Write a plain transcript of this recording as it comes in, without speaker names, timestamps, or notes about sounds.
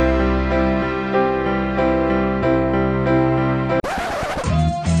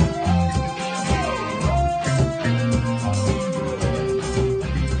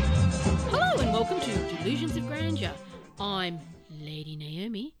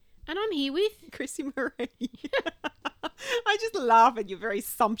And I'm here with... Chrissy Marie. I just laugh at your very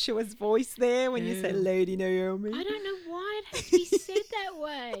sumptuous voice there when you say Ew. Lady Naomi. I don't know why it has to be said that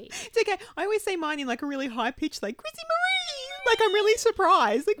way. It's okay. I always say mine in like a really high pitch, like Chrissy Marie. Like I'm really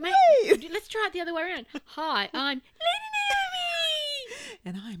surprised. Like, Mate, wait. let's try it the other way around. Hi, I'm Lady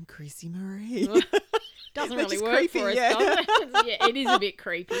And I'm Chrissy Marie. Naomi. Doesn't Which really is work creepy, for us, yeah. does it? Yeah, it is a bit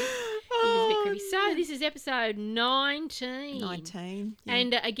creepy. It is a bit Oh, creepy. So this is episode 19. 19. Yeah.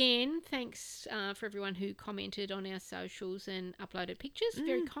 And again, thanks for everyone who commented on our socials and uploaded pictures.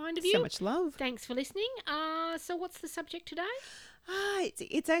 Very kind of you. So much love. Thanks for listening. So what's the subject today?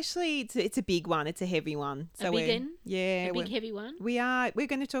 It's actually it's a big one. It's a heavy one. So A big we're- one? Yeah. A big heavy one. We're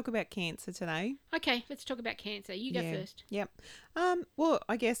going to talk about cancer today. Okay, let's talk about cancer. You go Yeah. first. Yep. Well,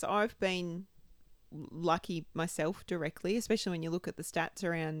 I guess I've been lucky myself directly, especially when you look at the stats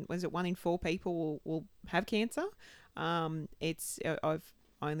around, was it 1 in 4 people will have cancer? I've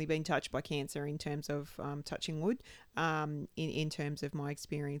only been touched by cancer in terms of touching wood, in terms of my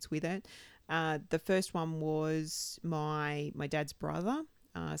experience with it. The first one was my dad's brother.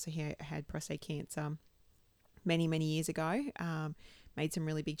 So he had prostate cancer many years ago. Made some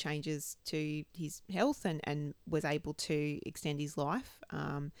really big changes to his health and was able to extend his life.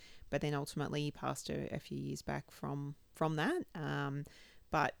 But then ultimately he passed a few years back from that.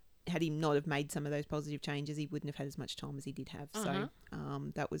 But had he not have made some of those positive changes, he wouldn't have had as much time as he did have. Uh-huh.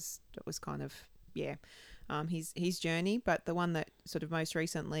 So that was kind of, his journey. But the one that sort of most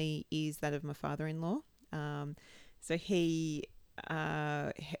recently is that of my father-in-law. So he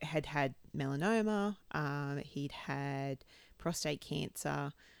had melanoma. He'd had prostate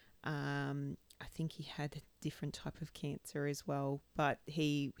cancer. I think he had a different type of cancer as well, but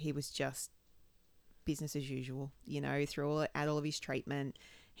he was just business as usual, through all of his treatment.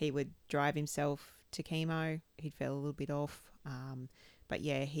 He would drive himself to chemo. He'd fell a little bit off. But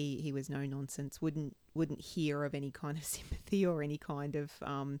yeah, he was no nonsense. Wouldn't hear of any kind of sympathy or any kind of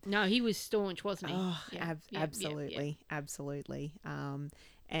No, he was staunch, wasn't he? Oh, Yeah, yeah, absolutely, absolutely.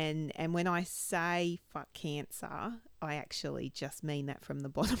 And when I say fuck cancer, I actually just mean that from the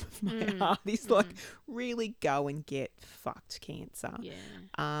bottom of my heart. It's like, really go and get fucked cancer. Yeah.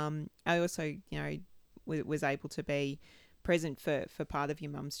 I also, was able to be present for part of your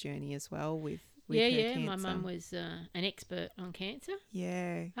mum's journey as well with her Yeah. cancer. My mum was an expert on cancer.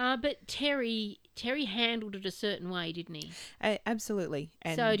 Yeah. But Terry handled it a certain way, didn't he? Absolutely.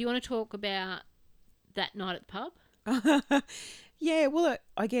 And So do you want to talk about that night at the pub? Yeah, well,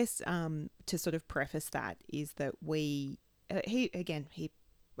 I guess to sort of preface that is that he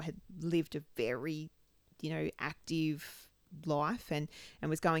had lived a very, active life and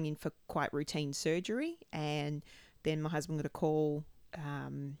was going in for quite routine surgery. And then my husband got a call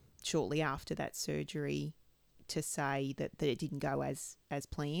shortly after that surgery to say that it didn't go as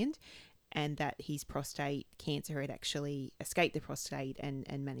planned, and that his prostate cancer had actually escaped the prostate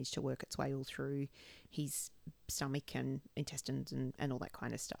and managed to work its way all through his stomach and intestines and all that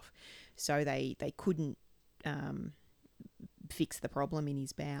kind of stuff. So they couldn't fix the problem in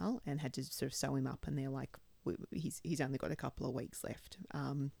his bowel and had to sort of sew him up, and they're like, he's only got a couple of weeks left.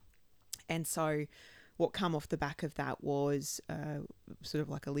 And so what come off the back of that was sort of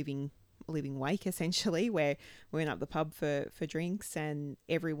like a living wake, essentially, where we went up the pub for drinks, and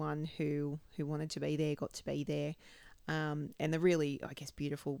everyone who wanted to be there got to be there. And the really, I guess,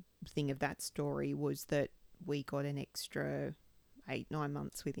 beautiful thing of that story was that we got an extra 8-9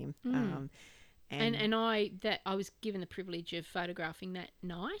 months with him. And I was given the privilege of photographing that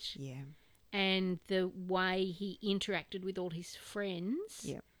night. Yeah. And the way he interacted with all his friends.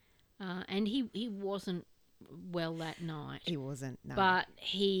 Yeah. And he wasn't well that night. He wasn't, no. But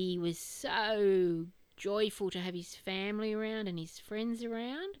he was so joyful to have his family around and his friends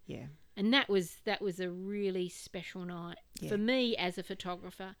around. Yeah. And that was a really special night for me as a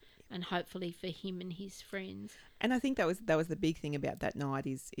photographer, and hopefully for him and his friends. And I think that was the big thing about that night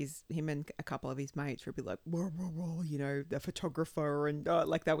is him and a couple of his mates were a bit like, whoa, the photographer, and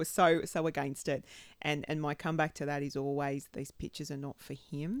like they were so against it. And my comeback to that is always, these pictures are not for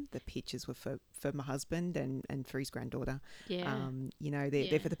him. The pictures were for my husband and for his granddaughter. Yeah.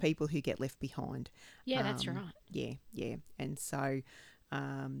 They're for the people who get left behind. Yeah, that's right. Yeah. And so,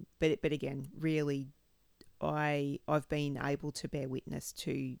 but again, really, I've been able to bear witness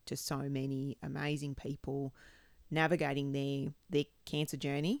to so many amazing people navigating their cancer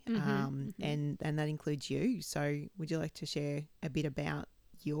journey, and that includes you. So would you like to share a bit about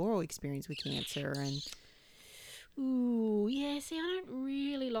your experience with cancer? And Ooh, yeah, see, I don't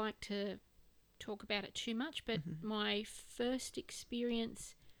really like to talk about it too much, but my first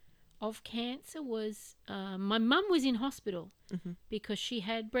experience of cancer was my mum was in hospital Mm-hmm. because she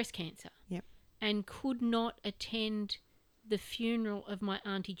had breast cancer. Yep. And could not attend the funeral of my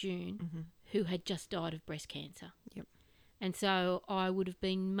Auntie June, Mm-hmm. who had just died of breast cancer. Yep. And so I would have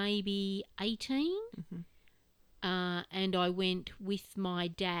been maybe 18, Mm-hmm. and I went with my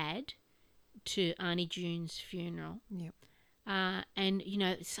dad to Auntie June's funeral. Yep. And, you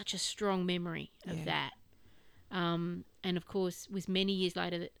know, it's such a strong memory of Yeah. that. And, of course, it was many years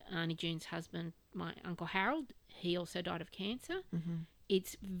later that Auntie June's husband, my Uncle Harold, he also died of cancer. Mm-hmm.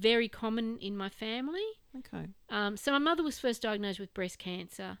 It's very common in my family. Okay. So my mother was first diagnosed with breast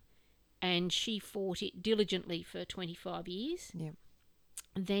cancer, and she fought it diligently for 25 years. Yep.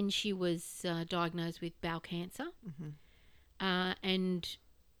 Then she was diagnosed with bowel cancer, Mm-hmm. and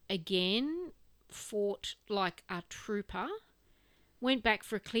again fought like a trooper. Went back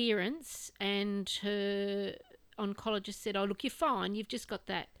for a clearance, and her oncologist said, "Oh, look, you're fine. You've just got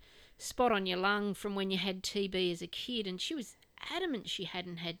that spot on your lung from when you had TB as a kid." And she was adamant she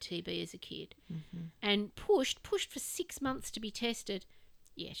hadn't had TB as a kid, Mm-hmm. and pushed for 6 months to be tested.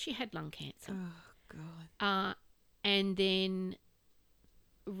 Yeah, she had lung cancer. Oh God. And then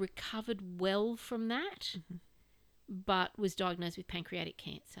recovered well from that, Mm-hmm. but was diagnosed with pancreatic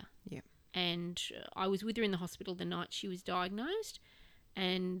cancer. Yep. And I was with her in the hospital the night she was diagnosed,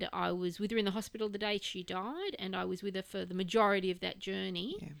 and I was with her in the hospital the day she died, and I was with her for the majority of that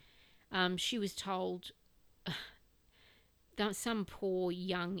journey. Yeah. She was told that some poor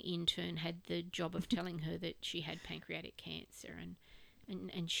young intern had the job of telling her that she had pancreatic cancer,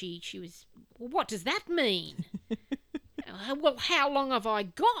 and she was, "Well, what does that mean?" "Well, how long have I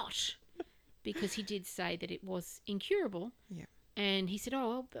got?" Because he did say that it was incurable. Yeah. And he said,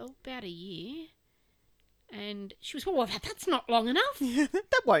 "Oh, about a year." And she was, "Well, that's not long enough."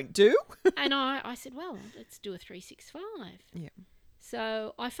 That won't do. And I said, "Well, let's do a 365. Yeah.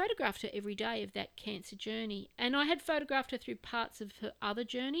 So I photographed her every day of that cancer journey. And I had photographed her through parts of her other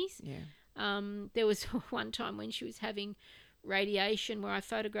journeys. Yeah. There was one time when she was having radiation where I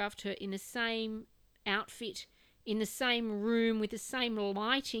photographed her in the same outfit, in the same room, with the same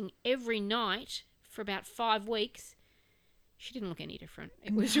lighting every night for about 5 weeks. She didn't look any different.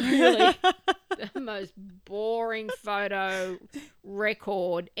 It was really the most boring photo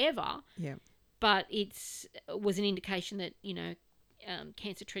record ever. Yeah. But it was an indication that, you know,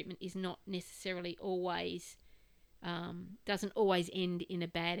 cancer treatment is not necessarily always, doesn't always end in a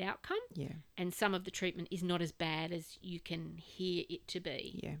bad outcome. Yeah. And some of the treatment is not as bad as you can hear it to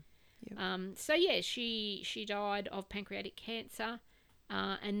be. Yeah. So yeah, she died of pancreatic cancer,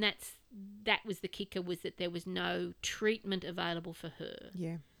 and that was the kicker, was that there was no treatment available for her.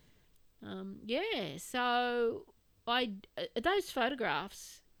 Yeah. So those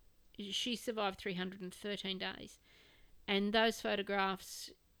photographs, she survived 313 days, and those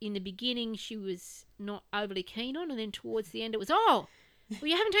photographs in the beginning she was not overly keen on, and then towards the end it was, "Oh, well,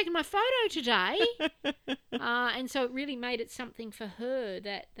 you haven't taken my photo today." And so it really made it something for her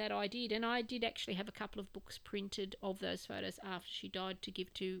that I did. And I did actually have a couple of books printed of those photos after she died to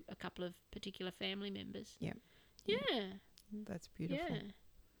give to a couple of particular family members. Yeah. Yeah. That's beautiful. Yeah.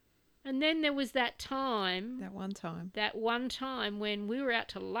 And then there was that time. That one time. That one time when we were out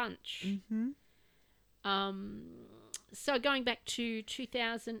to lunch. Mm-hmm. So going back to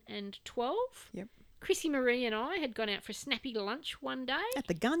 2012. Yep. Chrissy Marie and I had gone out for a snappy lunch one day. At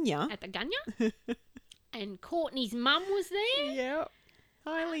the Gunya. At the Gunya. And Courtney's mum was there. Yep.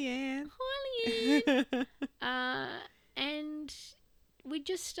 Hi, Leanne. Hi, Leanne. And we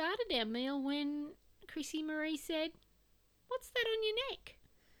just started our meal when Chrissy Marie said, "What's that on your neck?"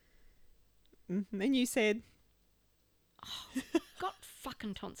 Mm-hmm. And you said, "Got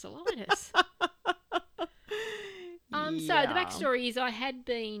fucking tonsillitis." So the backstory is I had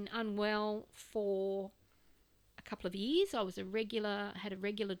been unwell for a couple of years. I was had a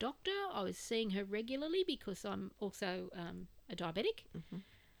regular doctor. I was seeing her regularly because I'm also a diabetic. Mm-hmm.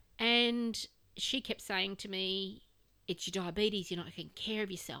 And she kept saying to me, "It's your diabetes, you're not taking care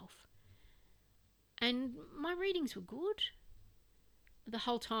of yourself." And my readings were good. The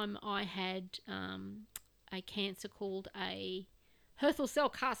whole time I had a cancer called a Hürthle cell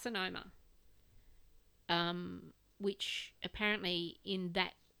carcinoma, which apparently in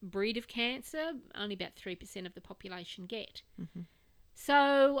that breed of cancer, only about 3% of the population get. Mm-hmm.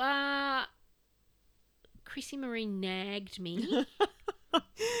 So Chrissy Marie nagged me.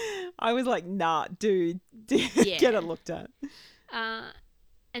 I was like, "Nah, dude, get it looked at."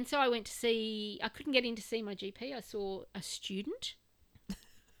 And so I went to see, I couldn't get in to see my GP. I saw a student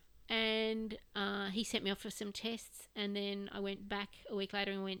and he sent me off for some tests. And then I went back a week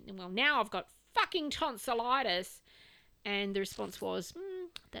later and went, "Well, now I've got fucking tonsillitis." And the response was,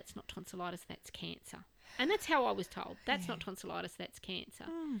 that's not tonsillitis, that's cancer. And that's how I was told. That's Yeah. not tonsillitis, that's cancer.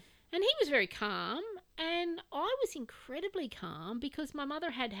 Mm. And he was very calm, and I was incredibly calm because my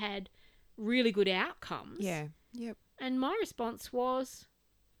mother had had really good outcomes. Yeah. Yep. And my response was,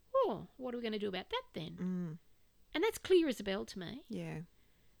 oh, what are we going to do about that then? Mm. And that's clear as a bell to me. Yeah.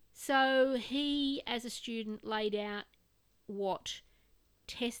 So he, as a student, laid out what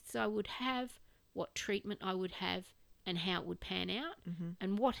tests I would have, what treatment I would have, and how it would pan out. Mm-hmm.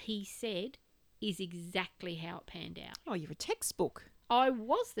 And what he said is exactly how it panned out. Oh, you're a textbook. I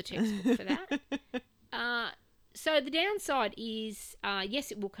was the textbook for that. So the downside is,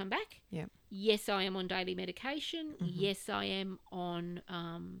 yes, it will come back. Yeah. Yes, I am on daily medication. Mhm. Yes, I am on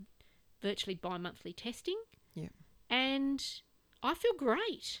virtually bi-monthly testing. Yeah. And I feel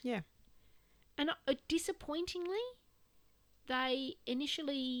great. Yeah. And disappointingly, they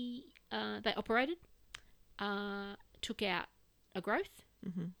initially, they operated, took out a growth.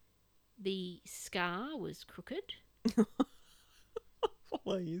 Mm-hmm. The scar was crooked.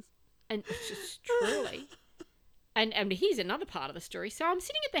 Please. And it's just truly. And here's another part of the story. So I'm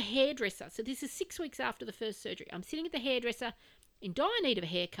sitting at the hairdresser. So this is 6 weeks after the first surgery. I'm sitting at the hairdresser in dire need of a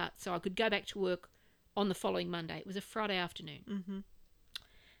haircut so I could go back to work on the following Monday. It was a Friday afternoon. Mm-hmm.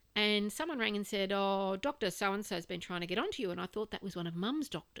 And someone rang and said, oh, Dr. So-and-so's been trying to get onto you. And I thought that was one of Mum's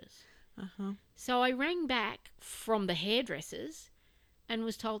doctors. Uh-huh. So I rang back from the hairdressers and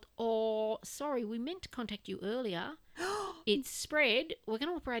was told, oh, sorry, we meant to contact you earlier. It's spread. We're going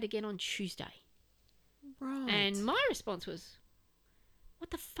to operate again on Tuesday. Right. And my response was,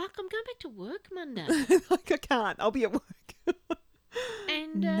 what the fuck? I'm going back to work Monday. like I can't. I'll be at work.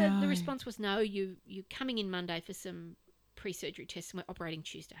 And No. the response was, no, you're coming in Monday for some pre-surgery tests and we're operating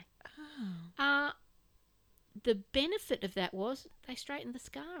Tuesday. Oh. The benefit of that was they straightened the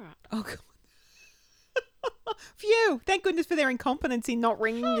scar up. Oh, God. Phew. Thank goodness for their incompetence in not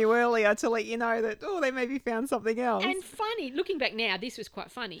ringing you earlier to let you know that, oh, they maybe found something else. And funny, looking back now, this was quite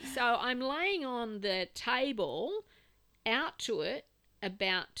funny. So I'm laying on the table out to it,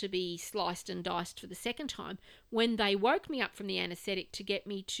 about to be sliced and diced for the second time, when they woke me up from the anaesthetic to get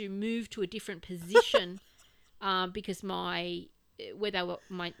me to move to a different position because my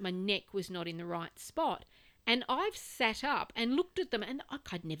neck was not in the right spot. And I've sat up and looked at them, and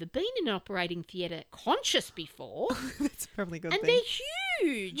I'd never been in an operating theatre conscious before. That's probably a good And thing. they're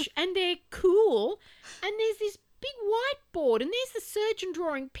huge, and they're cool, and there's this big whiteboard, and there's the surgeon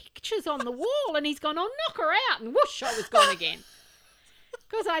drawing pictures on the wall, and he's gone, oh, knock her out, and whoosh, I was gone again.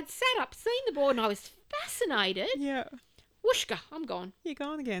 Because I'd sat up, seen the board, and I was fascinated. Yeah. Whooshka, I'm gone. You're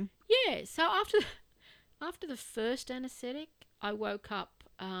gone again. Yeah, so after the first anaesthetic, I woke up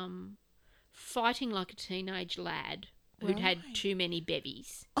fighting like a teenage lad who'd had Right. too many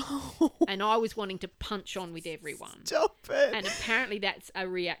bevies. Oh, And I was wanting to punch on with everyone. stop it. And apparently that's a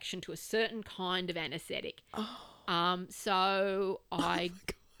reaction to a certain kind of anaesthetic. Oh, So I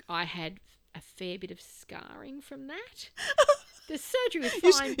had a fair bit of scarring from that. The surgery was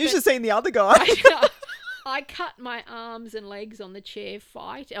you, fine. you but should have seen the other guy. I cut my arms and legs on the chair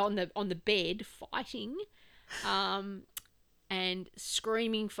on the bed fighting, and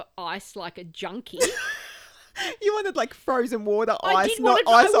screaming for ice like a junkie. You wanted like frozen water, I ice, did not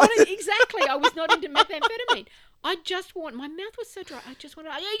want ice. I wanted, exactly. I was not into methamphetamine. I just want, my mouth was so dry. I just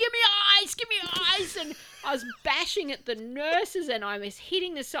wanted, hey, give me ice. And I was bashing at the nurses and I was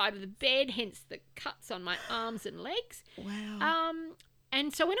hitting the side of the bed, hence the cuts on my arms and legs. Wow.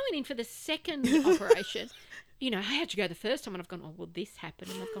 And so when I went in for the second operation, how'd you go the first time? And I've gone, oh, well, this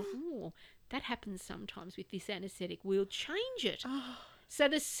happened. And I've gone, oh, that happens sometimes with this anaesthetic. We'll change it. Oh. So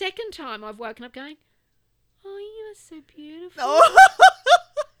the second time I've woken up going, oh, you are so beautiful. Oh.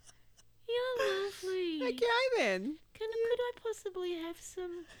 You're lovely. Okay then. Could I possibly have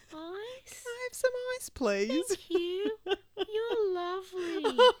some ice? Can I have some ice, please? Thank you. You're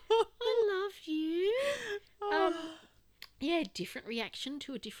lovely. I love you. Yeah, different reaction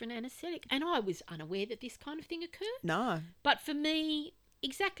to a different anaesthetic. And I was unaware that this kind of thing occurred. No. But for me,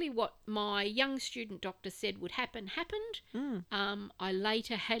 exactly what my young student doctor said would happen, happened. Mm. I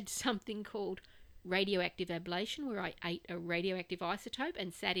later had something called radioactive ablation, where I ate a radioactive isotope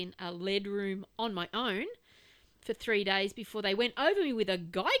and sat in a lead room on my own for 3 days before they went over me with a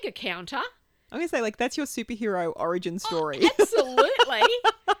Geiger counter. I'm going to say, like, that's your superhero origin story. Oh, absolutely.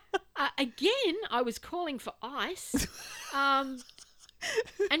 Again, I was calling for ice.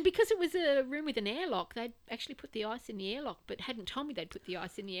 And because it was a room with an airlock, they'd actually put the ice in the airlock, but hadn't told me they'd put the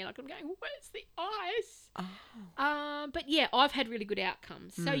ice in the airlock. I'm going, where's the ice? Oh. But yeah, I've had really good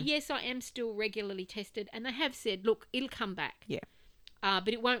outcomes. So yes, I am still regularly tested, and they have said, look, it'll come back. Yeah. But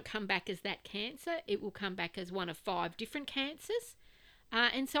it won't come back as that cancer. It will come back as one of 5 different cancers.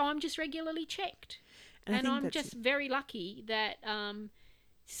 And so I'm just regularly checked. And I And think I'm that's just very lucky that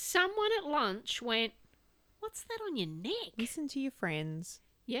someone at lunch went, "What's that on your neck?" listen to your friends.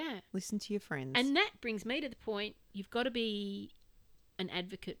 Yeah. Listen to your friends. And that brings me to the point, you've got to be an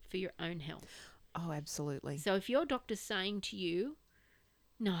advocate for your own health. oh, absolutely. So if your doctor's saying to you,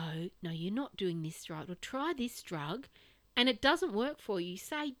 no, you're not doing this right, or try this drug, and it doesn't work for you,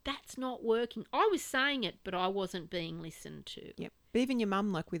 say, that's not working. I was saying it, but I wasn't being listened to. Yep. But even your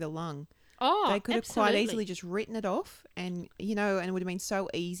mum, like with a lung, Oh, they could have quite absolutely. easily just written it off, and and it would have been so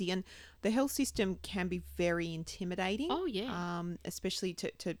easy. And the health system can be very intimidating. Oh, yeah. Especially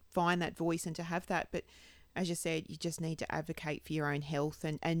to find that voice and to have that. But as you said, you just need to advocate for your own health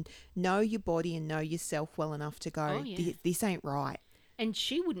and know your body and know yourself well enough to go, Oh, yeah. this ain't right. And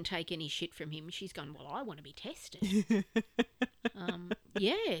she wouldn't take any shit from him. She's gone, well, I want to be tested.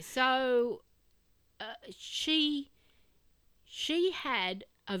 Yeah, so she had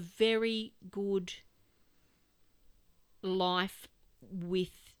a very good life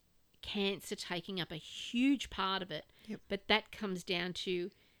with cancer taking up a huge part of it. Yep. But that comes down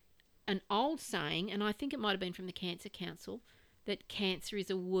to an old saying, and I think it might have been from the Cancer Council, that cancer is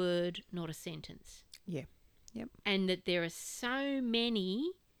a word, not a sentence. Yeah. Yep. And that there are so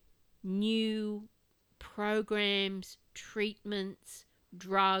many new programs, treatments,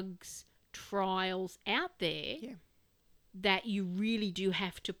 drugs, trials out there Yeah. that you really do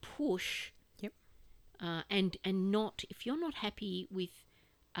have to push. Yep. And not, if you're not happy with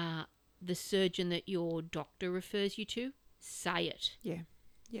the surgeon that your doctor refers you to, say it. Yeah.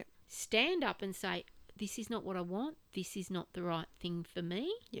 Yep. Stand up and say, this is not what I want. This is not the right thing for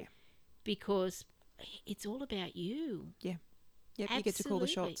me. Yeah. Because it's all about you. Yep. You get to call the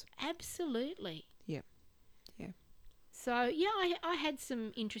shots. Absolutely. Yep. Yeah. So, yeah, I had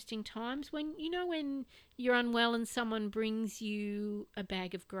some interesting times when you're unwell and someone brings you a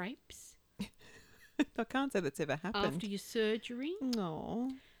bag of grapes I can't say that's ever happened. after your surgery.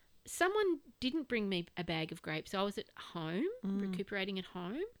 No. Someone didn't bring me a bag of grapes. I was at home, recuperating at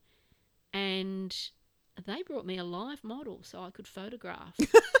home, and they brought me a live model so I could photograph.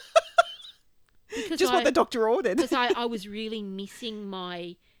 Just what the doctor ordered. Because I was really missing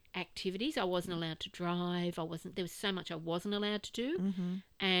my activities. I wasn't allowed to drive. There was so much I wasn't allowed to do. Mm-hmm.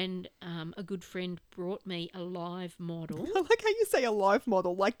 And a good friend brought me a live model. I like how you say a live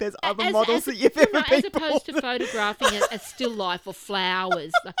model, like there's other As- models as- that you've ever been as opposed to photographing a still life or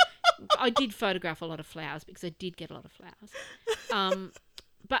flowers. I did photograph a lot of flowers because I did get a lot of flowers.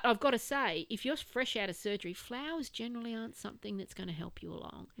 But I've got to say, if you're fresh out of surgery, flowers generally aren't something that's going to help you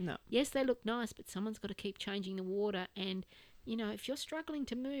along. No. Yes, they look nice, but someone's got to keep changing the water. And, if you're struggling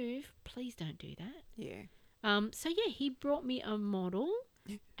to move, please don't do that. Yeah. So, yeah, he brought me a model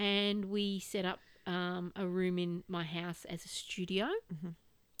and we set up a room in my house as a studio. Mm-hmm.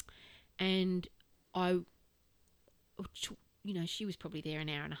 And she was probably there an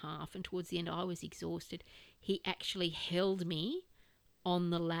hour and a half. And towards the end, I was exhausted. He actually held me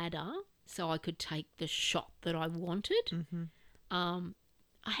on the ladder so I could take the shot that I wanted. Mm-hmm.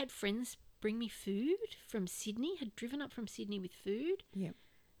 I had friends bring me food from Sydney, had driven up from Sydney with food. Yep.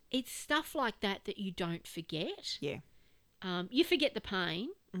 It's stuff like that you don't forget. Yeah. You forget the pain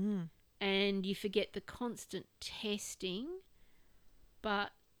Mm. and you forget the constant testing.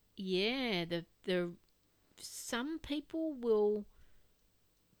 But, yeah, the some people will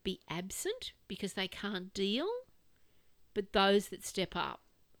be absent because they can't deal. But those that step up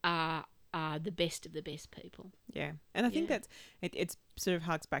are the best of the best people. Yeah. And I think Yeah. that's it's sort of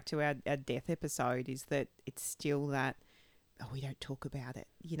harks back to our death episode, is that it's still that, we don't talk about it,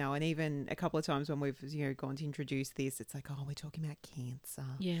 and even a couple of times when we've, gone to introduce this, it's like, we're talking about cancer.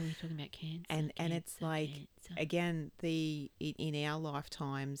 Yeah, we're talking about cancer. And it's like, cancer. again, in our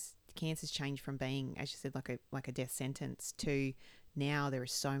lifetimes, cancer's changed from being, as you said, like a death sentence to now there are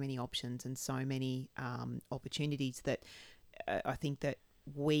so many options and so many opportunities that I think that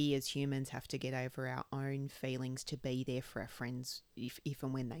we as humans have to get over our own feelings to be there for our friends if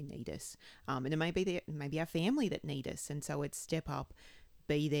and when they need us. And it may be our family that need us. And so it's step up,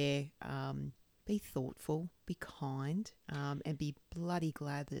 be there, be thoughtful, be kind, and be bloody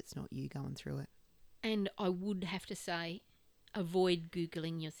glad that it's not you going through it. And I would have to say, avoid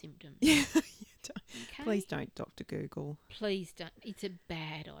Googling your symptoms. Yeah. Okay? Please don't Dr. Google. Please don't. It's a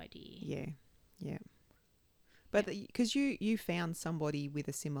bad idea. Yeah, yeah. But because you found somebody with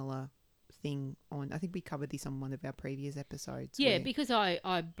a similar thing on, I think we covered this on one of our previous episodes. Yeah, where- because I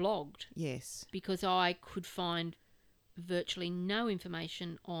blogged. yes. Because I could find virtually no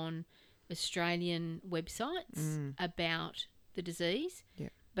information on Australian websites about the disease. Yeah.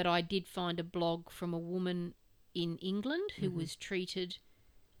 But I did find a blog from a woman in England who was treated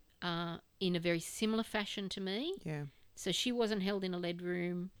in a very similar fashion to me. Yeah. So she wasn't held in a lead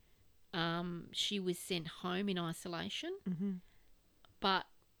room. She was sent home in isolation. Mm-hmm. But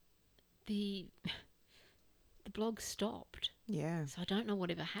the blog stopped. Yeah. So I don't know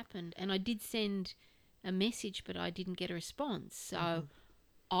whatever happened. And I did send a message, but I didn't get a response. So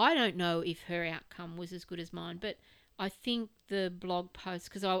I don't know if her outcome was as good as mine. But I think the blog post,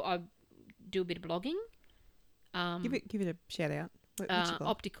 because I do a bit of blogging. Give it a shout out. What's your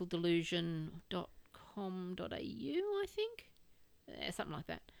blog? opticaldelusion.com.au, I think. Something like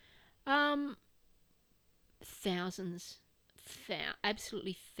that.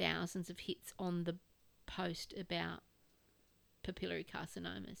 Absolutely thousands of hits on the post about papillary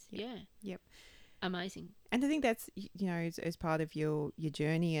carcinomas. Yep. Yeah. Yep. Amazing. And I think that's, as part of your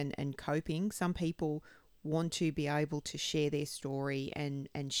journey and coping, some people want to be able to share their story and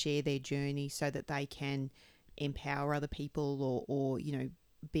share their journey so that they can empower other people or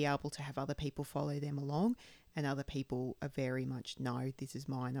be able to have other people follow them along. And other people are very much, no, this is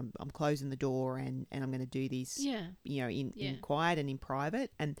mine. I'm closing the door and I'm going to do this, in quiet and in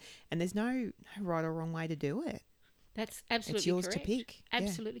private. And there's no right or wrong way to do it. That's absolutely It's yours correct. to pick.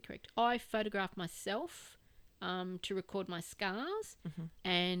 Absolutely correct. I photographed myself to record my scars,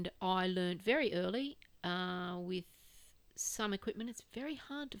 and I learned very early with some equipment. It's very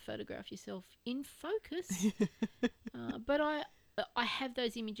hard to photograph yourself in focus, but I have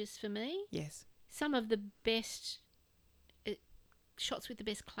those images for me. Yes. Some of the best shots with the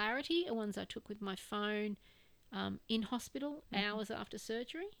best clarity are ones I took with my phone in hospital hours after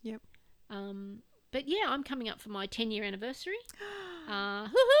surgery. Yep. But yeah, I'm coming up for my 10-year anniversary.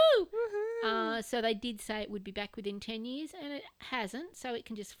 Woohoo! So they did say it would be back within 10 years, and it hasn't. So it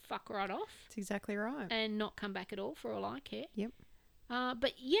can just fuck right off. That's exactly right. And not come back at all for all I care. Yep.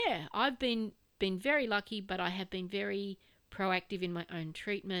 But yeah, I've been very lucky, but I have been very proactive in my own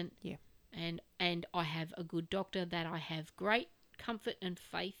treatment. Yeah. And I have a good doctor that I have great comfort and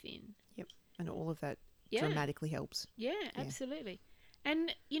faith in. Yep. And all of that dramatically helps. Yeah, absolutely.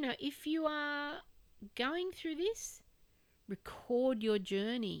 And, if you are going through this, record your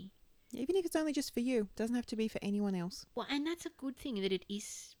journey. Even if it's only just for you. It doesn't have to be for anyone else. Well, and that's a good thing that it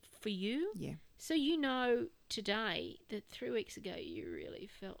is for you. Yeah. So today that 3 weeks ago you really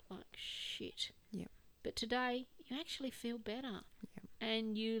felt like shit. Yeah. But today you actually feel better. Yeah.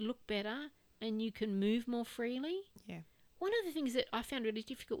 And you look better and you can move more freely. Yeah. One of the things that I found really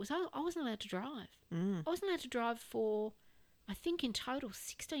difficult was I wasn't allowed to drive. Mm. I wasn't allowed to drive for, I think in total,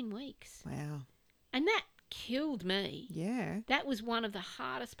 16 weeks. Wow. And that killed me. Yeah. That was one of the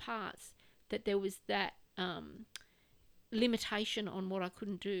hardest parts, that there was that limitation on what I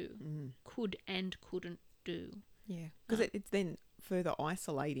could and couldn't do. Yeah. Because it's then further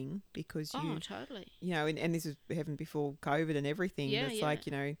isolating because you... Oh, totally. And this is heaven before COVID and everything. Yeah, it's like,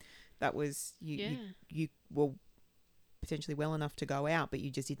 that was... You were potentially well enough to go out, but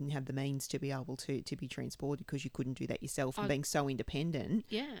you just didn't have the means to be able to be transported because you couldn't do that yourself. And being so independent,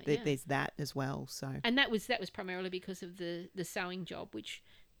 there's that as well. So, and that was primarily because of the sewing job, which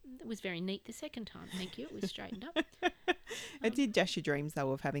was very neat the second time. Thank you. It was straightened up. It did dash your dreams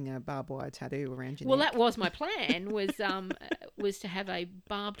though of having a barbed wire tattoo around your neck. Well, that was my plan. Was to have a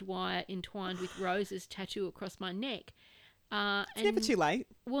barbed wire entwined with roses tattoo across my neck. It's never too late.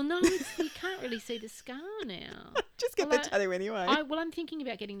 Well, no, you can't really see the scar now. Just get the tattoo anyway. I'm thinking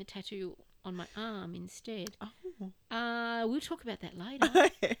about getting the tattoo on my arm instead. Oh. We'll talk about that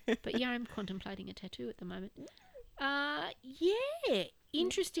later. But yeah, I'm contemplating a tattoo at the moment. Yeah,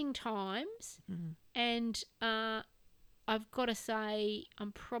 interesting times. Mm. And I've got to say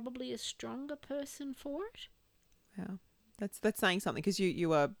I'm probably a stronger person for it. Wow. That's saying something because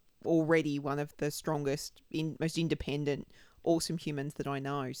you are already one of the strongest, most independent, awesome humans that I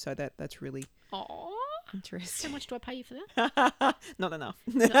know. So that's really interesting. How much do I pay you for that? Not enough.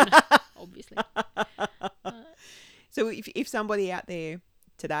 Not enough, obviously. So if somebody out there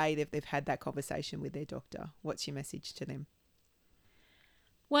today, they've had that conversation with their doctor, what's your message to them?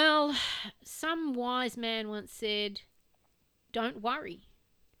 Well, some wise man once said, don't worry.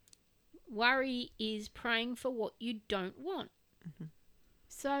 Worry is praying for what you don't want. Mm-hmm.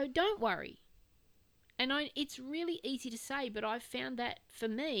 So don't worry. And it's really easy to say, but I've found that for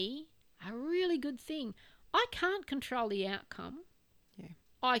me, a really good thing. I can't control the outcome. Yeah.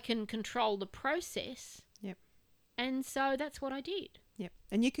 I can control the process. Yep. And so that's what I did. Yep.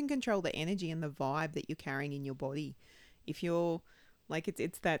 And you can control the energy and the vibe that you're carrying in your body. If you're like,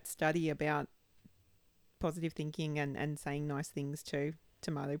 it's that study about positive thinking and saying nice things to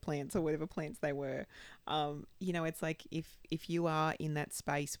tomato plants or whatever plants they were. It's like if you are in that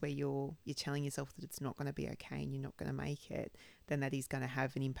space where you're telling yourself that it's not going to be okay and you're not going to make it, then that is going to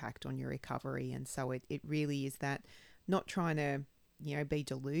have an impact on your recovery. And so it really is that, not trying to be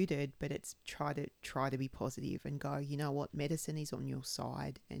deluded, but it's try to be positive and go, you know what, medicine is on your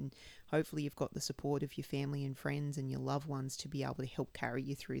side, and hopefully you've got the support of your family and friends and your loved ones to be able to help carry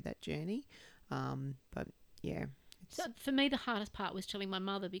you through that journey. But yeah. So for me, the hardest part was telling my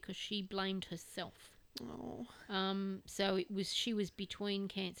mother, because she blamed herself. Oh. So she was between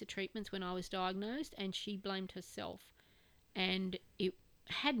cancer treatments when I was diagnosed, and she blamed herself, and it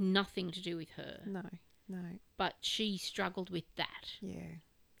had nothing to do with her. No. But she struggled with that.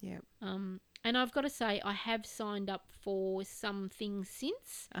 Yeah. And I've got to say, I have signed up for some things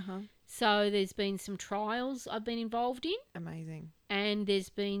since. Uh-huh. So there's been some trials I've been involved in. Amazing. And there's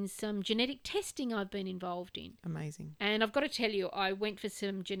been some genetic testing I've been involved in. Amazing. And I've got to tell you, I went for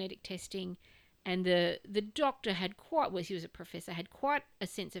some genetic testing, and the doctor had he was a professor, had quite a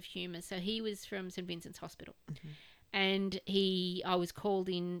sense of humour. So he was from St Vincent's Hospital. Mm-hmm. And I was called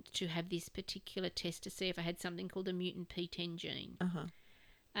in to have this particular test to see if I had something called a mutant PTEN gene. Uh-huh.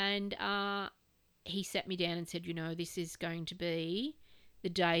 And he sat me down and said, this is going to be the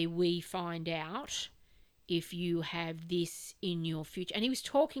day we find out if you have this in your future. And he was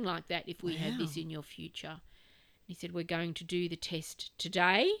talking like that, if we have this in your future. He said, we're going to do the test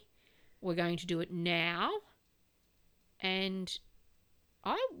today. We're going to do it now. And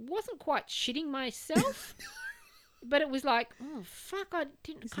I wasn't quite shitting myself. But it was like, oh, fuck, I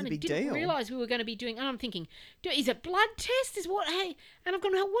didn't realise we were going to be doing... And I'm thinking, is it blood test? Hey? And I've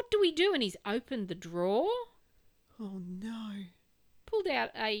gone, what do we do? And he's opened the drawer. Oh, no. Pulled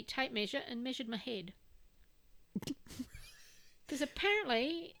out a tape measure and measured my head. Because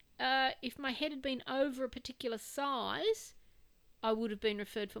apparently, if my head had been over a particular size, I would have been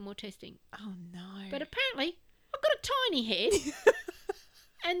referred for more testing. Oh, no. But apparently, I've got a tiny head...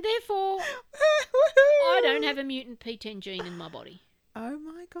 And therefore, I don't have a mutant PTEN gene in my body. Oh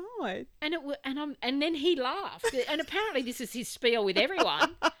my god! And then he laughed. And apparently, this is his spiel with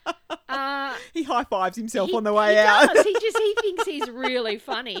everyone. He high fives himself on the way out. Does. He thinks he's really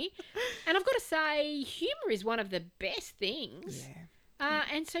funny. And I've got to say, humour is one of the best things. Yeah.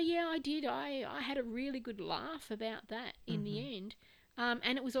 And so I did. I had a really good laugh about that in the end.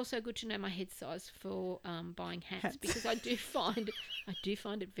 And it was also good to know my head size for buying hats, because I do find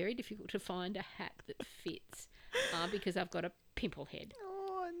it very difficult to find a hat that fits because I've got a pimple head.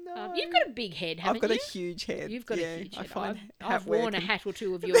 Oh no! You've got a big head, haven't you? I've got a huge head. You've got a huge head. I've worn a hat or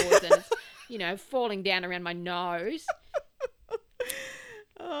two of yours, and it's falling down around my nose.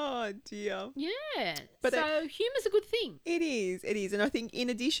 Oh dear. Yeah. But so humour's a good thing. It is, and I think in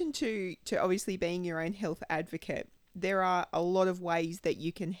addition to obviously being your own health advocate, there are a lot of ways that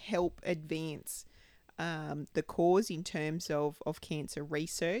you can help advance the cause in terms of cancer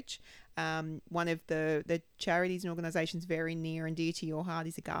research. One of the charities and organisations very near and dear to your heart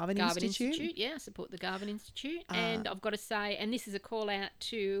is the Garvan Institute. Yeah, I support the Garvan Institute. And I've got to say, and this is a call out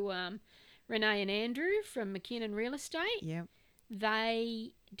to Renee and Andrew from McKinnon Real Estate. Yeah.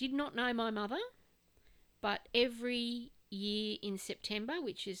 They did not know my mother, but every year in September,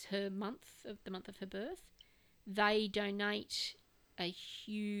 which is the month of her birth, they donate a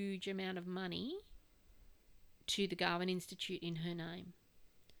huge amount of money to the Garvan Institute in her name.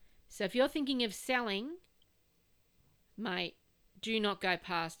 So if you're thinking of selling, mate, do not go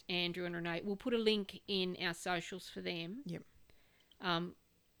past Andrew and Renee. We'll put a link in our socials for them. Yep.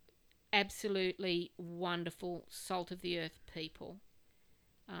 Absolutely wonderful, salt of the earth people.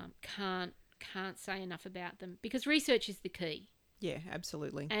 Can't say enough about them, because research is the key. Yeah,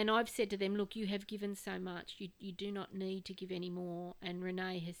 absolutely. And I've said to them, look, you have given so much. You do not need to give any more. And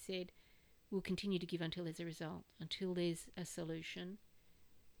Renee has said, we'll continue to give until there's a result, until there's a solution.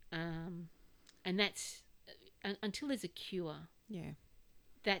 And that's until there's a cure. Yeah.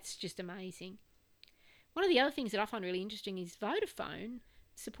 That's just amazing. One of the other things that I find really interesting is Vodafone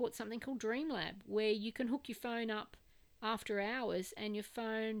supports something called Dream Lab, where you can hook your phone up after hours and your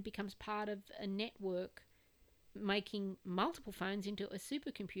phone becomes part of a network, making multiple phones into a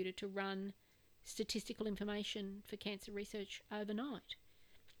supercomputer to run statistical information for cancer research overnight.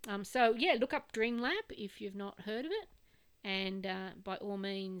 So, look up Dream Lab if you've not heard of it. And by all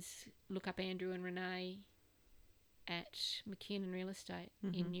means, look up Andrew and Renee at McKinnon Real Estate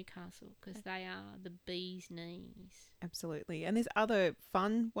in Newcastle, because they are the bee's knees. Absolutely. And there's other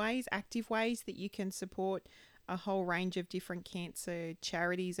fun ways, active ways that you can support a whole range of different cancer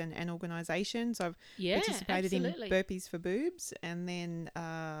charities and organisations. I've participated in Burpees for Boobs, and then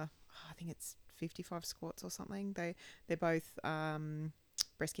I think it's 55 Squats or something. They're both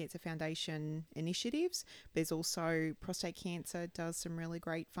Breast Cancer Foundation initiatives. There's also Prostate Cancer does some really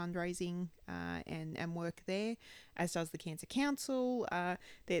great fundraising and work there, as does the Cancer Council.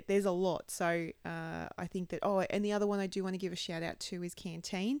 There's a lot. So I think that, and the other one I do want to give a shout out to is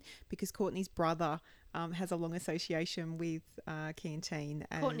Canteen, because Courtney's brother has a long association with Canteen.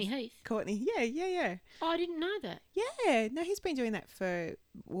 Courtney Heath. Courtney, yeah. Oh, I didn't know that. Yeah, no, he's been doing that for,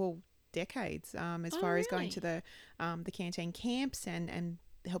 decades, as far as going to the Canteen camps and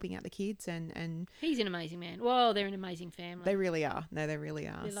helping out the kids and He's an amazing man. Well, they're an amazing family. they really are. No, they really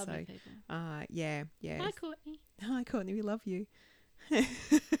are. They're lovely people. Yeah. Hi, Courtney. Hi, Courtney. We love you.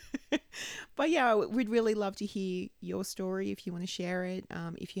 But yeah, we'd really love to hear your story if you want to share it.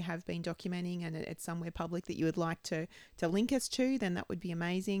 If you have been documenting and it's somewhere public that you would like to link us to, then that would be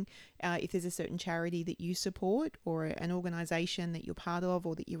amazing. If there's a certain charity that you support or an organisation that you're part of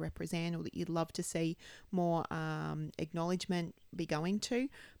or that you represent or that you'd love to see more acknowledgement be going to,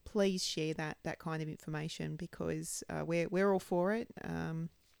 please share that kind of information, because we're all for it,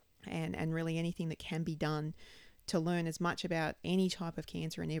 and really anything that can be done to learn as much about any type of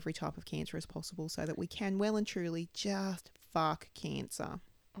cancer and every type of cancer as possible, so that we can well and truly just fuck cancer.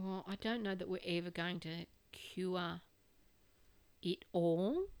 Well, I don't know that we're ever going to cure it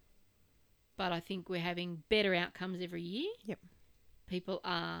all, but I think we're having better outcomes every year. Yep. People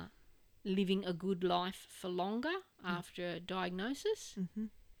are living a good life for longer after a diagnosis. Mm-hmm.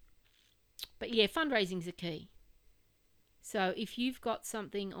 But yeah, fundraising's a key. So if you've got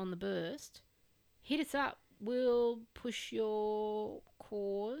something on the burst, hit us up. We'll push your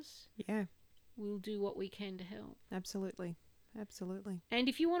cause. Yeah. We'll do what we can to help. Absolutely. And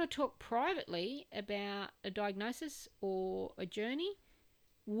if you want to talk privately about a diagnosis or a journey,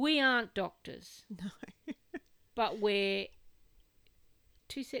 we aren't doctors. No. But we're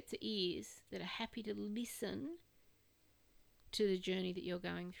two sets of ears that are happy to listen to the journey that you're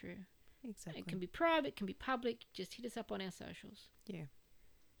going through. Exactly. It can be private, it can be public. Just hit us up on our socials. Yeah.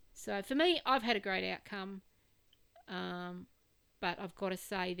 So for me, I've had a great outcome. But I've got to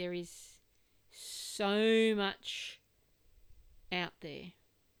say there is so much out there.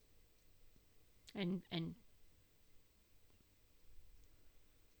 And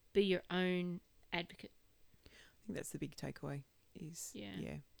be your own advocate. I think that's the big takeaway is,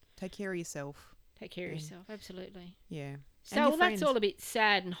 Yeah. take care of yourself. Take care of yourself, absolutely. Yeah. So that's all a bit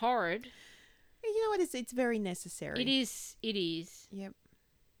sad and horrid. You know what? It's very necessary. It is. Yep.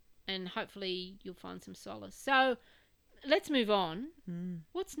 And hopefully you'll find some solace. So let's move on.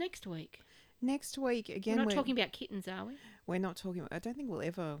 What's next week? Next week, again, we're not talking about kittens, are we? We're not talking. I don't think we'll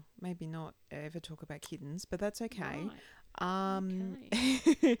ever talk about kittens, but that's okay.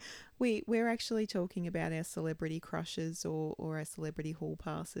 Right. We're actually talking about our celebrity crushes or our celebrity hall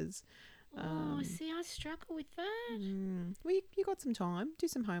passes. See, I struggle with that. Well, you got some time. Do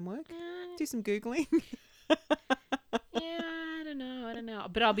some homework. Uh, Do some Googling. Yeah, I don't know.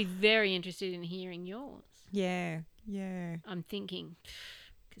 But I'll be very interested in hearing yours. Yeah. I'm thinking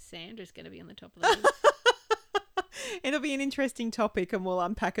Cassandra's going to be on the top of the list. It'll be an interesting topic and we'll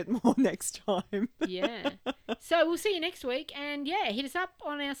unpack it more next time. Yeah. So we'll see you next week. And yeah, hit us up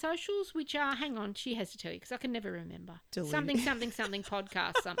on our socials, which are, hang on, she has to tell you because I can never remember. Something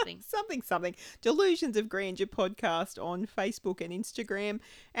podcast, something. something. Delusions of Grandeur podcast on Facebook and Instagram.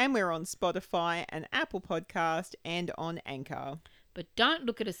 And we're on Spotify and Apple Podcast and on Anchor. But don't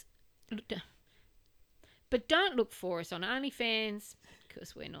look at us. But don't look for us on OnlyFans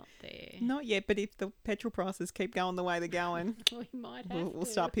because we're not there. Not yet, but if the petrol prices keep going the way they're going, we might have we'll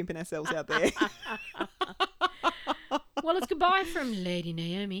start pimping ourselves out there. Well, it's goodbye from Lady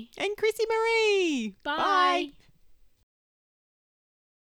Naomi. And Chrissy Marie. Bye.